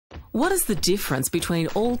What is the difference between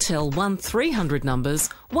Alltel 1300 numbers,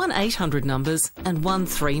 1800 numbers and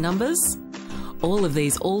 13 numbers? All of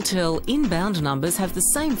these Alltel inbound numbers have the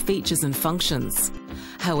same features and functions.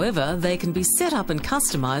 However, they can be set up and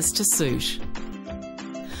customised to suit.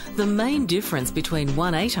 The main difference between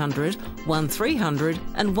 1800, 1300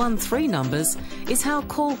 and 13 numbers is how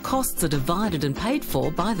call costs are divided and paid for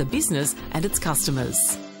by the business and its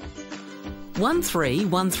customers.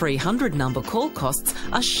 1300 number call costs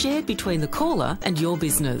are shared between the caller and your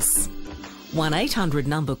business. 1800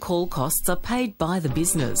 number call costs are paid by the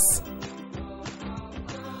business.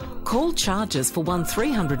 Call charges for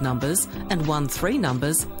 1300 numbers and 13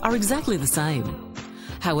 numbers are exactly the same.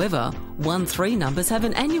 However, 13 numbers have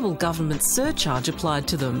an annual government surcharge applied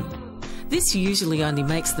to them. This usually only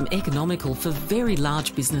makes them economical for very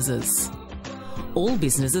large businesses. All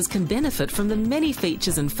businesses can benefit from the many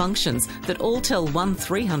features and functions that Alltel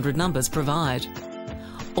 1300 numbers provide.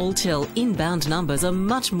 Alltel inbound numbers are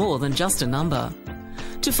much more than just a number.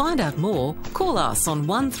 To find out more, call us on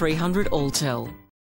 1300 Alltel.